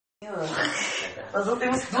Nós não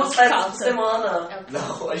temos 2 festas por semana.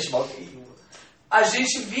 Não, a gente mal tem uma. A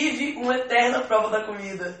gente vive uma eterna prova da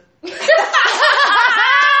comida.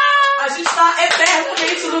 A gente tá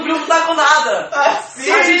eternamente no grupo da Conada.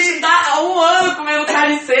 Sim. A gente tá há 1 ano comendo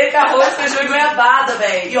carne seca, arroz, feijão e goiabada,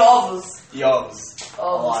 velho. E ovos.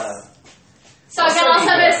 Bora. Só que a nossa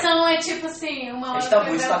versão é tipo assim, uma hora. A gente tá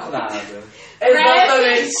muito vacunado.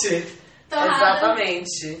 Exatamente. Torrada.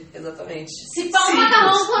 Exatamente. Se pão,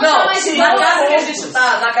 macarrão, quanto Não, mais de na boa. casa que a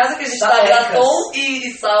gente tá, Graton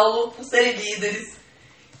e Saulo, por serem líderes,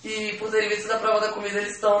 e por terem visto a prova da comida,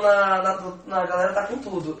 eles estão na galera tá com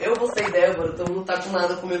tudo. Eu, você e Débora, todo mundo tá com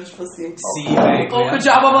nada comendo, tipo assim. Sim, velho. Pouco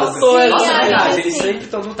diabo amassou. Sim, Nossa, é verdade, sim. eles sempre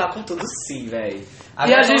todo mundo tá com tudo sim, velho.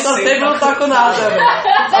 E a gente sempre não tá com nada, velho.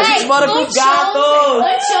 A gente mora com gatos.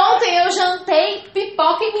 Anteontem eu jantei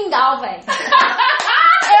pipoca e mingau, velho.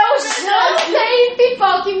 Eu jantei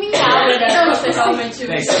pipoca e mingau, velho. Então você realmente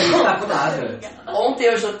Velho, você não tá com nada. Ontem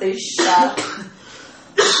eu jantei chá.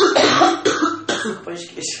 Pão de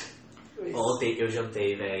queijo. Ontem eu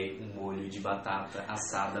jantei, velho, um molho de batata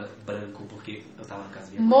assada branco, porque eu tava na casa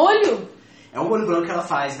da minha mãe. Molho? É um molho branco que ela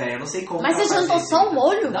faz, velho. Eu não sei como. Mas ela você faz jantou isso. só um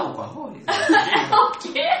molho? Não, com arroz. O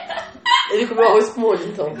quê? Ele comeu arroz com molho,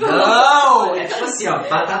 então. Não! É tipo assim, ó,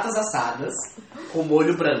 batatas assadas com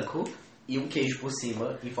molho branco e um queijo por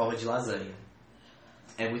cima em forma de lasanha.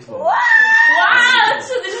 É muito bom. Uau!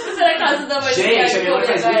 Deixa eu fazer a casa da mãe. Gente, a minha mãe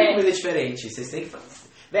faz muita comida diferente. Vocês têm que fazer.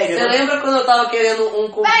 Velho, Você lembra quando eu tava querendo um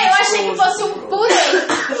convite? Véi, eu achei que fosse um purê.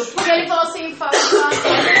 Porque ele falou assim, fala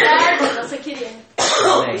certo, você queria.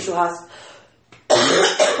 Um churrasco.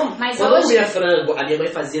 Mas Quando eu hoje... comia frango, a minha mãe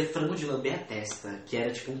fazia frango de lamber a testa, que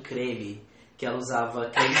era tipo um creme, que ela usava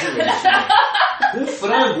creme de leite. Né? O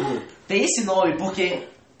frango tem esse nome porque...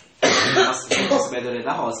 Nossa, sabedoria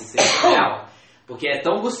da roça, isso é real. Porque é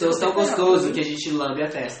tão gostoso que a gente lambe a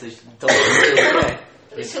testa. Tão gostoso que é.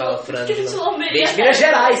 A gente fala frango de lamber. Vem de Minas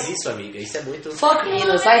Gerais isso, amiga. Isso é muito... Fuck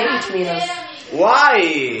Minas, I hate Minas.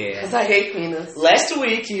 Why? Because I hate Minas. Last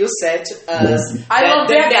week you said to us I love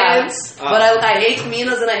their that- dance, but I hate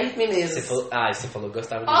Minas and I hate mineiros. Você falou que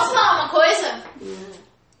gostava Posso disso. falar uma coisa?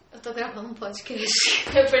 Eu tô gravando um podcast.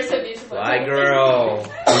 Eu percebi isso. Why, girl?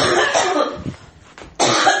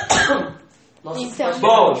 Nossa, Então.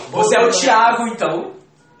 Bom, você é o Thiago, então.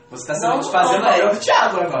 Você tá Não, fazendo não, a velho. do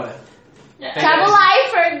Thiago agora. Thiago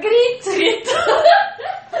Leifert, grito.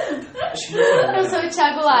 Acho que não. Eu sou o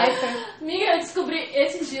Thiago Leifert. Amiga, eu descobri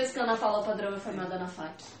esses dias que a Ana Paula Padrão é formada na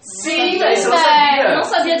FAC. Sim, velho, você não É, sabia. eu não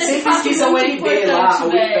sabia desse Você fato pesquisa o muito NB lá, importante, o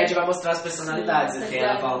velho. Wikipedia vai mostrar as personalidades. Nossa, Tem Ana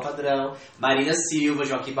velho. Paula Padrão, Marina Silva,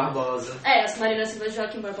 Joaquim Barbosa. É, as Marina Silva e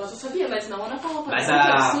Joaquim Barbosa eu sabia, mas não a Ana Paula Padrão. Mas que a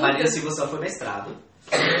absurdo. Marina Silva só foi mestrado.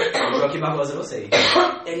 O Joaquim Barbosa eu não sei.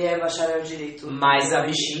 Ele é bacharel em direito. Mas a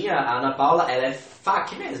bichinha, a Ana Paula, ela é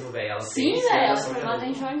FAC mesmo, velho. Ela Sim, tem velho, ela é graduação formada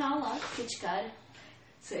em jornalismo. jornal lá, que de cara.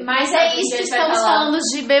 Sei. Mas é isso, Ninguém vai estamos falar. falando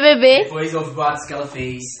de BBB. Depois houve boatos que ela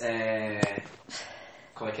fez.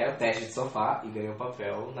 Como é que era? O teste de sofá e ganhou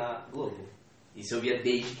papel na Globo. Isso eu via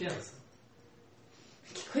desde criança.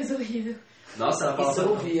 Que coisa horrível. Nossa, ela falou. Isso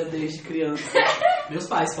eu via desde criança. Meus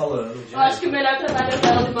pais falando. Eu acho que o melhor trabalho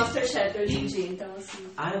dela é do Masterchef hoje em dia, então assim.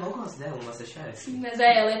 Ah, eu não gosto dela no Masterchef. Sim, mas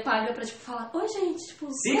ela é paga pra, tipo, falar, oi gente, tipo,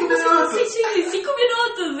 5 como você tá minutos. sentindo? 5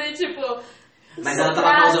 minutos, e tipo. Mas seu ela tava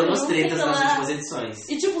prato, causando umas não tretas fica nas lá. últimas edições.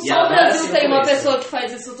 E tipo, E só ela o não era Brasil assim tem no uma começo. pessoa que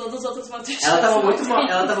faz isso, todos os outros Masterchefs. Ela tava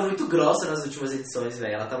não tem. muito grossa nas últimas edições,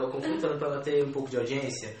 velho. Ela tava confrontando pra ela ter um pouco de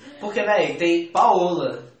audiência. Porque, velho, tem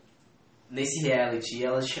Paola nesse reality e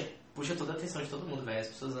ela puxa toda a atenção de todo mundo, velho. As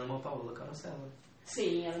pessoas amam a Paola Carosella.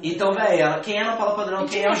 Sim, ela Então, velho, quem é a Ana Paula Padrão,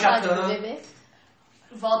 quem é o Jacan?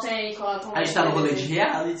 Voltem aí com a A gente tá no rolê de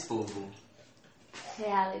reality, povo.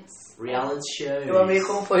 Realities. Reality show. Eu amei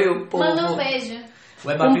como foi o povo. Manda um beijo.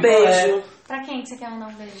 Um beijo. Pra quem que você quer mandar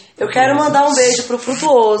um beijo? Eu quero mandar um beijo pro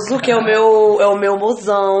Frutuoso, que é o meu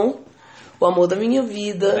mozão. O amor da minha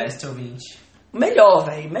vida. Best ouvinte. O melhor,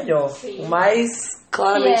 velho. Melhor. Sim. O mais,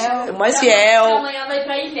 claramente, Fiel. o mais fiel. Amanhã vai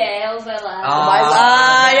pra Ilhéus, vai lá. O mais...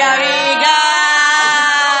 Ai, amiga!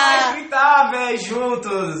 Vai gritar, velho,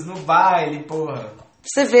 juntos, no baile, porra.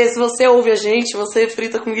 Pra você ver, se você ouve a gente, você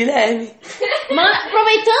frita com o Guilherme.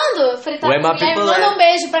 Aproveitando, fritar Ué, com o mas Guilherme, people manda um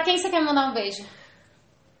beijo. Pra quem você quer mandar um beijo?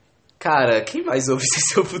 Cara, quem mais ouve esse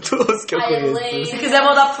seu Frutuoso que eu conheço? Helene. Se quiser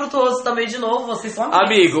mandar pro Frutuoso também de novo, vocês são amigos.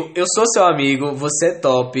 Amigo, eu sou seu amigo, você é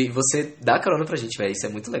top, você dá carona pra gente, velho, isso é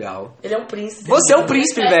muito legal. Ele é um príncipe. Você é um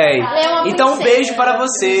príncipe, velho. Ela é uma Então um princesa. beijo para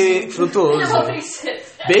você, Frutuoso. É uma princesa.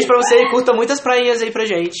 Beijo pra você e curta muitas prainhas aí pra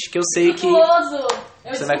gente, que eu sei que... Frutuoso.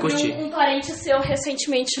 Eu Você vai descobri curtir. um parente seu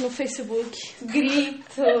recentemente no Facebook. Grito.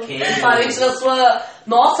 Quem? Parente da sua...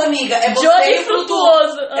 Nossa, amiga, é você Johnny e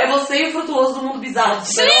Frutuoso. Frutuoso. É Frutuoso do mundo bizarro.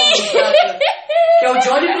 Sim! Que é o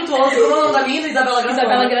Johnny Frutuoso, o nome da mina, Isabela Graton.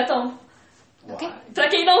 Isabela Graton. Okay. Pra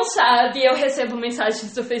quem não sabe, eu recebo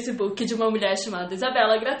mensagens do Facebook de uma mulher chamada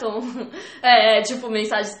Isabela Graton. Tipo,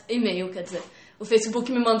 mensagens, e-mail, quer dizer. O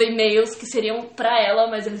Facebook me manda e-mails que seriam pra ela,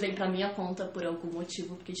 mas eles vêm pra minha conta por algum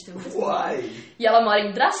motivo, porque a gente tem um mesmo nome. E ela mora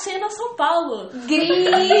em Dracena, São Paulo.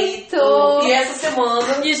 Grito! E essa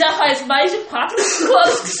semana... E já faz mais de 4 ou 5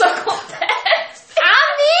 anos que isso acontece.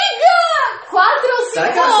 Amiga! 4 ou 5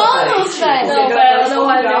 Será que ela é sua anos, parente? velho. Não, ela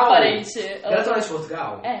não é minha parente. Ela é de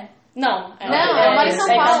Portugal? É. Não, ela mora em São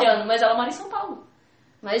Paulo. Italiano, mas ela mora em São Paulo.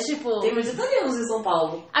 Mas, tipo... Tem muitos italianos em São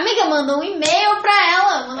Paulo. Amiga, manda um e-mail pra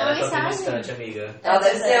ela. Manda uma Ela tá mensagem. distante, amiga. Ela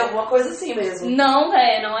deve ser alguma coisa assim mesmo. Não,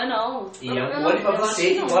 velho, não é não. E é um olho pra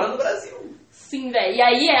você que mora no Brasil. Sim, velho. E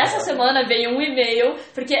aí, essa semana veio um e-mail,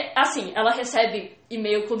 porque, assim, ela recebe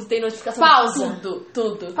e-mail quando tem notificação Pausa. de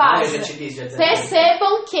tudo. Pausa. Eu já te disse, já disse.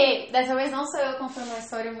 Percebam que, dessa vez não sou eu contando uma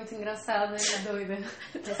história muito engraçada e doida.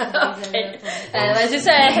 Dessa vez Mas isso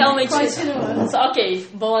é realmente... Continua. Ok,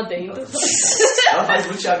 bom adendo. Ela faz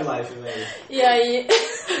muito Thiago Life, velho. E aí...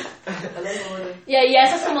 E aí,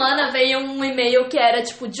 essa semana veio um e-mail que era,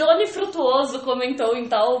 tipo, Johnny Frutuoso comentou em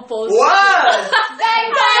tal post. What?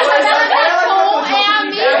 Isabela Graton é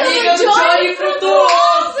amiga do Johnny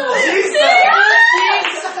Frutuoso!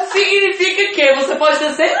 Isso significa que você pode ter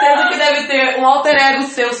certeza que deve ter um alter ego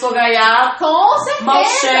seu, Sogaiá, Com certeza.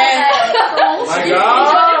 Malché. Com certeza.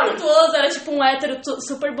 Johnny Frutuoso era, tipo, um hétero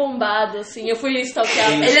super bombado, assim. Eu fui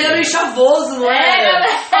stalkear. Ele era meio chavoso, não era?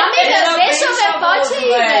 Amiga, deixa eu ver, pode ir,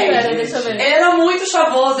 velho. velho. Deixa eu ver. Ele era muito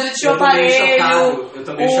chavoso, ele tinha o aparelho,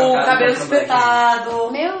 o cabelo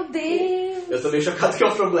espetado. Meu Deus. Eu tô meio chocado que o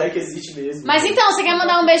Afro Black existe mesmo. Mas então, você quer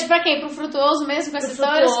mandar um beijo pra quem? Pro Frutuoso mesmo com essa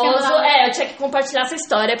história? Você quer Frutuoso, mandar... eu tinha que compartilhar essa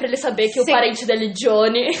história pra ele saber que o Sim. parente dele,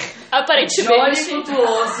 Johnny, aparentemente... Johnny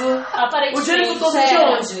Frutuoso. Aparentemente... O Johnny Frutuoso é de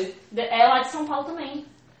onde? É lá de São Paulo também.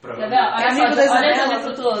 Quer ver? É Olha amigo só, da olha Isabela. Johnny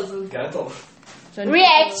Frutuoso. Garoto.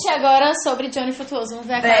 React agora sobre Johnny Frutuoso. Vamos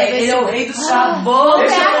ver a cara Véi, desse... ele é o rei do chavoso.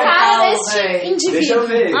 Vamos ver a cara total, desse véi. indivíduo. Deixa eu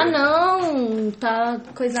ver. Ah, não. Tá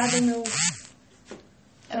coisado meu...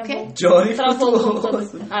 É o quê? Johnny Travou o Frutuoso.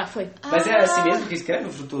 computador. Ah, foi. Mas é assim mesmo que escreve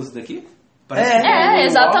o Frutuoso daqui? É,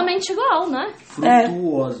 exatamente igual, né?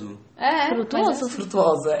 Frutuoso. É, Frutuoso.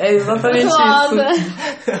 Frutuosa. É exatamente Frutuosa. isso.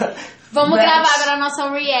 Vamos Match. gravar agora a nossa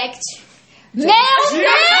react. Meu Deus!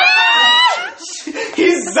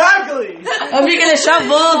 Exactly! Amiga, ele é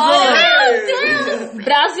chavoso.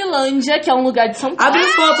 Brasilândia, que é um lugar de São Paulo. Abre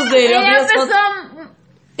as fotos dele. Ele Abre é a as fotos. pessoa...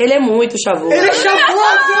 Ele é muito chavoso. Ele é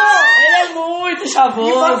chavoso! Ele é muito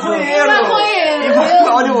chavoso. Maconheiro!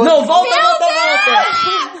 Maconheiro. Não, volta. Volta.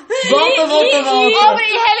 E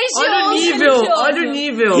religioso. Olha o nível, olha o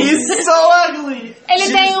nível. He's so ugly!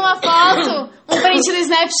 Ele tem uma foto, um print do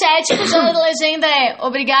Snapchat, cuja legenda é: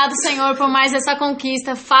 obrigado, Senhor, por mais essa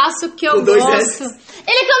conquista. Faço o que eu Com 2 gosto. S.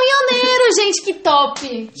 Ele é caminhoneiro, gente, que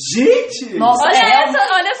top. Gente! Nossa,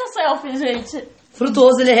 Olha essa selfie, gente.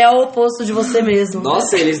 Frutuoso, ele é o oposto de você mesmo.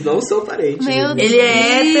 Nossa, eles não são parentes. Meu Ele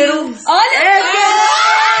é hétero.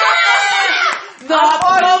 Not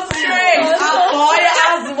so straight. Apoia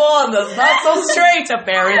as monas. Not so straight,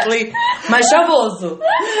 apparently. Mas chavoso.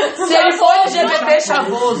 Se ele for LGBT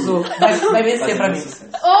chavoso, vai vencer pra mim.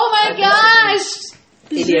 Oh my gosh.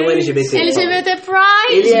 Ele é um LGBT. LGBT Pride.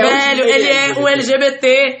 Ele é Velho, ele é um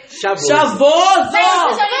LGBT Chavoso. Você chavoso.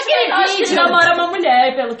 já viu Eu aquele acho que ele vídeo? namora uma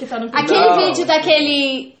mulher, pelo que tá no vídeo. Aquele Não. vídeo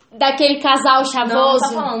daquele casal Não, tá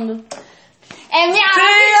chavoso? falando. É minha...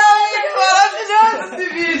 Maravilhoso esse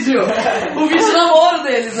vídeo. O vídeo do namoro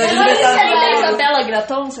deles, né? Mas isso aí da Isabela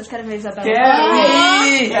Graton? Vocês querem ver a Isabela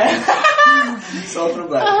Graton? Só pro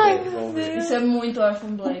Black. Ai, né? Vamos ver. Isso é muito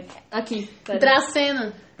Orphan Black. Aqui, pera.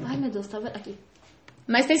 Dracena. Ai, meu Deus, tá vendo? Aqui.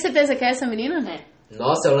 Mas tem certeza que é essa menina? É.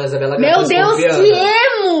 Nossa, ela é Isabela Meu Graton Deus, escorpiana. que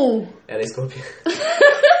emo! Ela é escorpiana.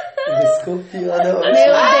 Escorpiana. Meu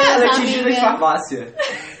Ela Deus, é tingida de amiga. farmácia.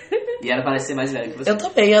 E ela parece ser mais velha que você. Eu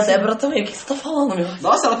também, a Débora também. O que você tá falando, meu?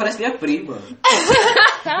 Nossa, ela parece minha prima.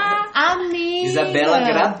 Amiga. Isabela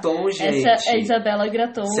Graton, gente. Essa é Isabela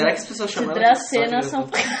Graton. Será que as pessoas de chamam ela de Dracena, Isabela São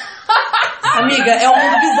Graton? Paulo. Amiga, é um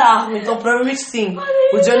mundo bizarro, então provavelmente sim.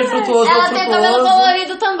 O Johnny Frutuoso é o Ela tem cabelo Frutuoso.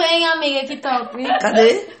 colorido também, amiga, que top.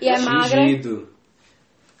 Cadê? E é magra. Fingido.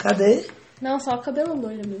 Cadê? Não, só o cabelo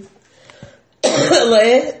loiro mesmo. Ela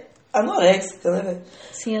é anoréxica, né, velho?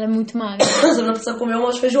 Sim, ela é muito magra. Você não precisa comer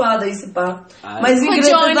uma feijoada aí, se pá. Ai. Mas Com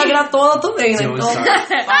ingredientes Johnny. da gratona também, né? Johnny Então... sabe.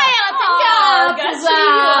 Ai, ela tem capos.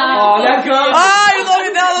 Olha a câmera. Ai, o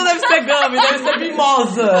nome dela não deve ser Gami, deve ser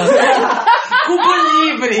Mimosa. Cubo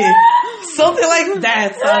Livre. Something like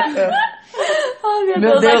that, saca? Ai,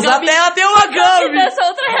 Meu Deus, a até ela tem uma Gami. Essa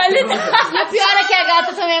outra realidade.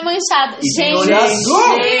 é manchado. E tem Gente, olho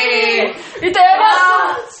azul. E tem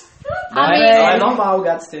Não é normal o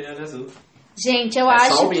gato ter olho azul. gente, eu É só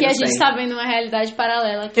acho o que a Minas gente tem. tá vendo uma realidade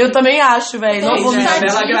paralela aqui. Eu também acho, velho. Não vou me A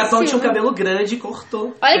Tadíssimo. Bela Gratão tinha um cabelo grande e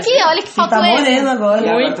cortou. Olha que foto Tá ele. moreno agora.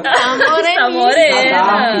 Muita. Tá moreníssimo. Tá morena.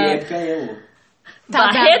 Tá, época eu. Tá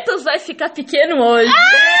Barretos vai ficar pequeno hoje.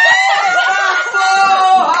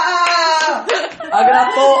 A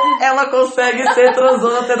Gratão, ela consegue ser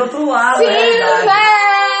transona até do outro lado. Sim, né?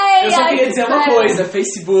 véi! Eu só queria dizer uma Ai, coisa,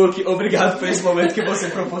 Facebook, obrigado por esse momento que você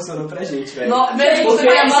proporcionou pra gente, velho. Mesmo Você você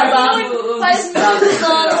vai é mandar mandado. faz muitos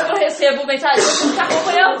anos que eu recebo mensagem que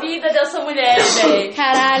acompanha a vida dessa mulher, velho.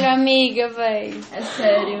 Caralho, amiga, véi. É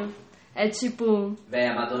sério. É tipo... Véi,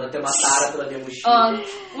 a Madonna tem uma tara pela minha mochila.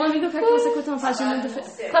 Ó, uma amiga quer que você conte uma página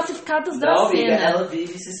do Classificados da Não, amiga, Cena. ela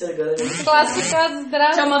vive se segurando. Classificados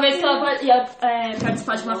Tinha uma vez que ela ia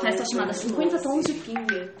participar de uma festa chamada 50 Tons de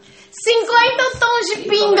Pinga. 50 tons de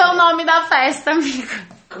pinga é o nome da festa, amigo.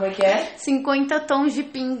 Como é que é? 50 tons de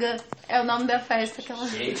pinga é o nome da festa que ela...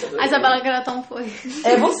 Gente, A Isabela Gratão foi.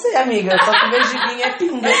 É você, amiga. Só que o meu de vinho é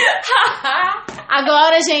pinga.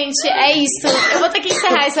 Agora, gente, é isso. Eu vou ter que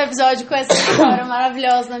encerrar esse episódio com essa história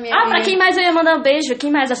maravilhosa na minha vida. Pra quem mais eu ia mandar um beijo? Quem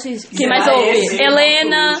mais assiste? Quem mais Será ouve? esse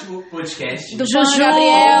Helena, nosso último podcast? do João Juju.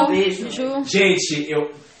 Gabriel. Beijo. Ju. Gente,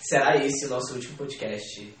 será esse o nosso último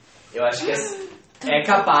podcast? Eu acho que é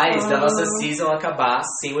capaz da nossa season acabar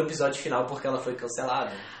sem o episódio final porque ela foi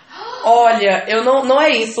cancelada. Olha, não é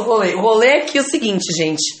isso o rolê. O rolê é que é o seguinte,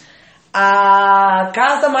 gente. A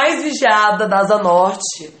casa mais vigiada da Asa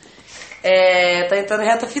Norte tá entrando em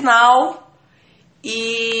reta final.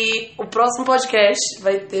 E o próximo podcast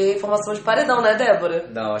vai ter formação de paredão, né, Débora?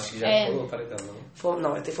 Não, acho que já rolou paredão, não.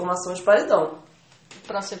 Não, vai ter formação de paredão. O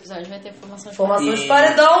próximo episódio vai ter formação de Formação de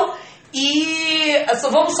paredão. E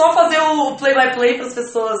vamos só fazer o play-by-play para as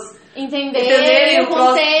pessoas entenderem o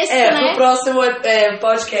contexto, né? Pro próximo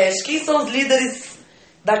podcast. Quem são os líderes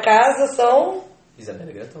da casa? São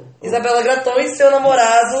Isabela Gratão. Isabela Gratão e seu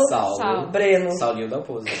namorado Saulo. Breno. Saulinho da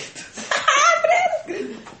Pousa.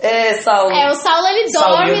 Saulo. O Saulo ele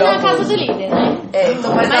dorme Saulinho da na casa Pousa. do líder, né?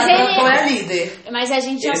 Então, mas a Gratão é a líder. Mas a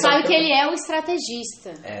gente já sabe que ele é o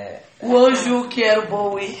estrategista. O anjo, que era o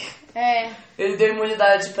Bowie, ele deu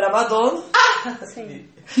imunidade pra Madonna. Sim.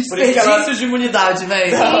 Desperdício de imunidade,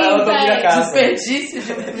 velho. Ela domina a casa. Desperdício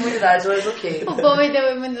de imunidade, mas ok. O Bowie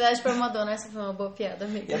deu imunidade pra Madonna. Essa foi uma boa piada,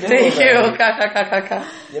 amiga. Thank you, kkkk.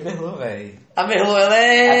 E a Merlot, velho. A Merlot, ela A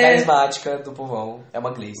é carismática do povão é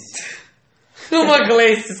uma Gleice. uma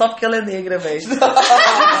Gleice, só porque ela é negra, velho.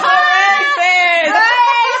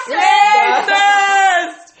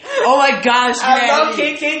 Oh my gosh, man.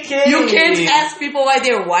 KKK. You can't ask people why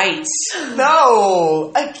they're white.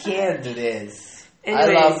 No, I can't do this. Anyways,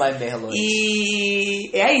 I love my Merlot.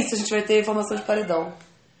 E é isso, a gente vai ter formação de paredão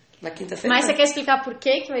na quinta-feira. Mas você quer explicar por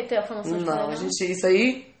que vai ter a formação de Não, paredão? isso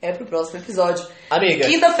aí é pro próximo episódio. Amiga.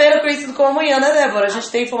 Quinta-feira, conhecido como amanhã, né, Débora? A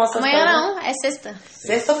gente tem informação Amanhã de paredão. não, é sexta.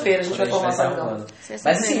 Sexta-feira a gente vai formar paredão. Mas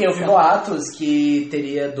Sexta-feira. assim, eu vi boatos que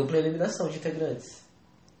teria dupla eliminação de integrantes.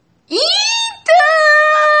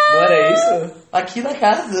 Não era isso? Aqui na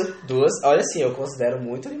casa. Olha assim, eu considero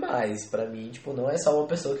muito animais. Pra mim, tipo, não é só uma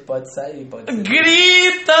pessoa que pode sair, pode ser.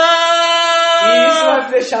 Grita! E isso vai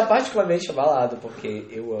me deixar particularmente abalado, porque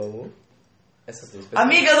eu amo essas duas pessoas.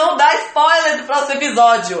 Amiga, não dá spoiler do próximo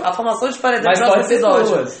episódio. A formação de paredão Mas do próximo pode ser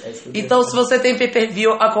episódio. duas. É isso que eu Então, quero se você tem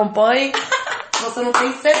pay-per-view, acompanhe. Se você não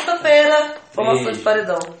tem, sexta-feira, formação Beijo. de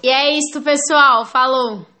paredão. E é isso, pessoal.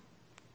 Falou.